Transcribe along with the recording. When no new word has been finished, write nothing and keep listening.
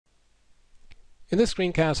In this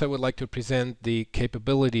screencast, I would like to present the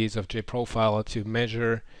capabilities of JProfiler to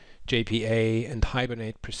measure JPA and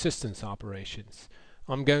Hibernate persistence operations.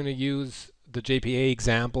 I'm going to use the JPA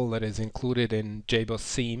example that is included in JBoss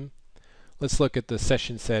theme. Let's look at the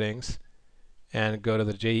session settings and go to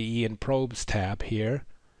the JE and Probes tab here.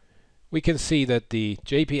 We can see that the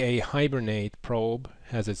JPA Hibernate probe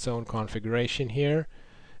has its own configuration here.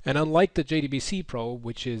 And unlike the JDBC probe,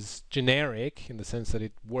 which is generic in the sense that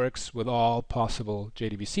it works with all possible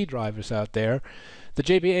JDBC drivers out there, the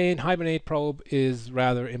JPA and Hibernate probe is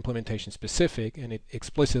rather implementation specific, and it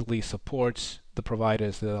explicitly supports the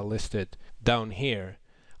providers that are listed down here.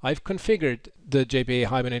 I've configured the JPA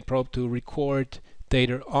Hibernate probe to record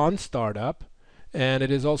data on startup, and it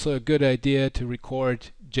is also a good idea to record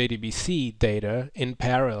JDBC data in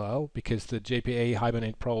parallel because the JPA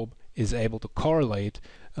Hibernate probe is able to correlate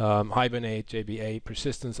Hibernate JPA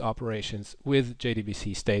persistence operations with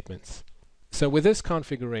JDBC statements. So with this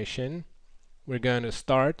configuration, we're going to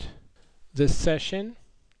start this session.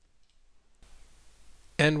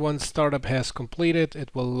 And once startup has completed,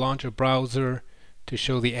 it will launch a browser to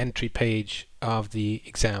show the entry page of the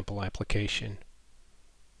example application.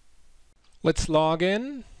 Let's log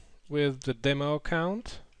in with the demo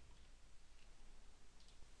account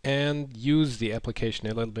and use the application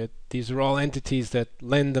a little bit. These are all entities that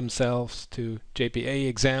lend themselves to JPA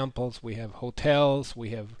examples. We have hotels, we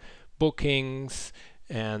have bookings,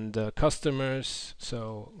 and customers.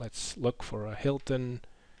 So let's look for a Hilton.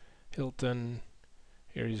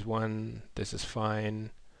 Here is one. This is fine.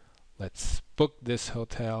 Let's book this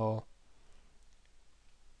hotel.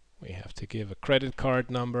 We have to give a credit card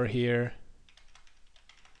number here.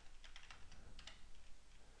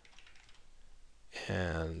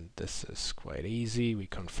 And this is quite easy. We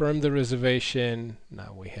confirm the reservation.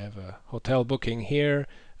 Now we have a hotel booking here.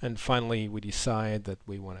 And finally, we decide that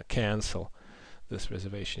we want to cancel this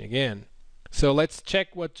reservation again. So let's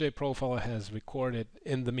check what JProfiler has recorded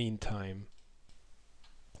in the meantime.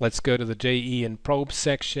 Let's go to the JE and Probe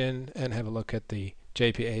section and have a look at the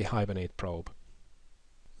JPA Hibernate probe.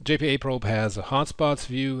 JPA probe has a hotspots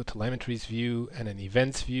view, a telemetries view, and an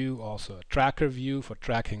events view, also a tracker view for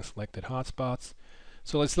tracking selected hotspots.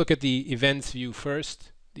 So let's look at the events view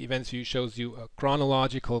first. The events view shows you a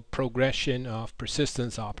chronological progression of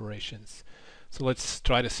persistence operations. So let's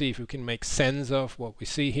try to see if we can make sense of what we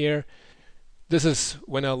see here. This is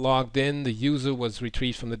when I logged in, the user was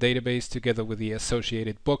retrieved from the database together with the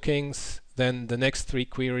associated bookings. Then the next three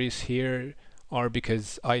queries here are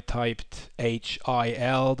because I typed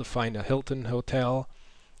HIL to find a Hilton hotel,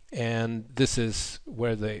 and this is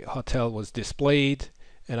where the hotel was displayed,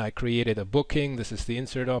 and I created a booking. This is the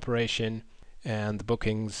insert operation, and the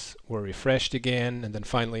bookings were refreshed again, and then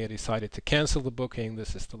finally I decided to cancel the booking.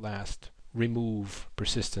 This is the last remove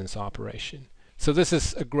persistence operation. So this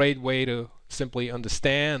is a great way to simply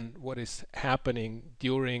understand what is happening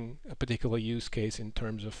during a particular use case in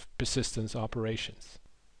terms of persistence operations.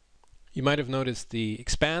 You might have noticed the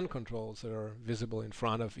expand controls that are visible in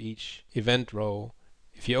front of each event row.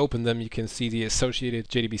 If you open them, you can see the associated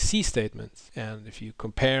JDBC statements. And if you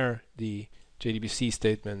compare the JDBC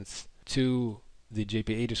statements to the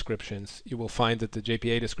JPA descriptions, you will find that the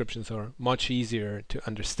JPA descriptions are much easier to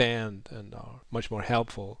understand and are much more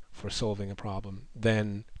helpful for solving a problem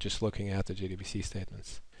than just looking at the JDBC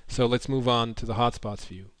statements. So let's move on to the hotspots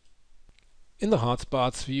view. In the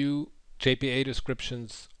hotspots view, JPA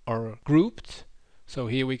descriptions are grouped. So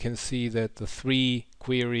here we can see that the three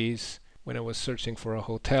queries when I was searching for a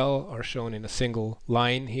hotel are shown in a single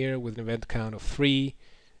line here with an event count of 3.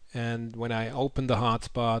 And when I open the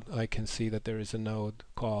hotspot, I can see that there is a node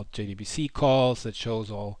called JDBC calls that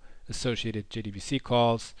shows all associated JDBC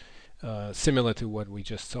calls, similar to what we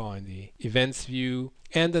just saw in the events view.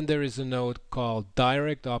 And then there is a node called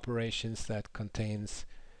direct operations that contains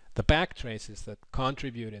the backtraces that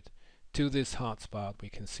contributed to this hotspot. We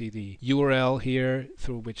can see the URL here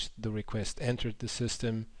through which the request entered the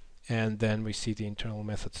system, and then we see the internal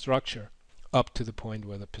method structure up to the point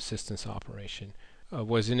where the persistence operation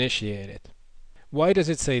was initiated. Why does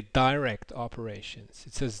it say direct operations?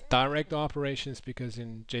 It says direct operations because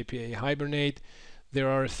in JPA Hibernate there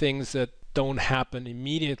are things that don't happen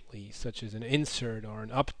immediately, such as an insert or an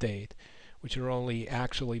update, which are only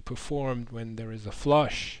actually performed when there is a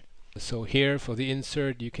flush. So here for the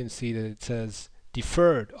insert, you can see that it says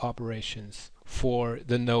deferred operations for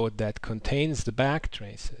the node that contains the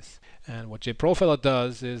backtraces. And what JProfiler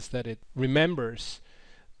does is that it remembers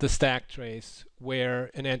the stack trace where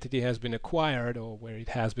an entity has been acquired or where it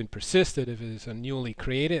has been persisted if it is a newly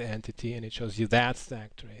created entity, and it shows you that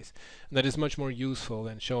stack trace. And that is much more useful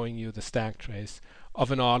than showing you the stack trace of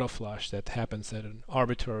an auto flush that happens at an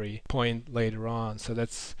arbitrary point later on. So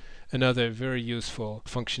that's another very useful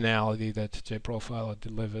functionality that JProfiler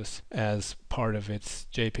delivers as part of its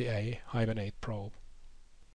JPA Hibernate probe.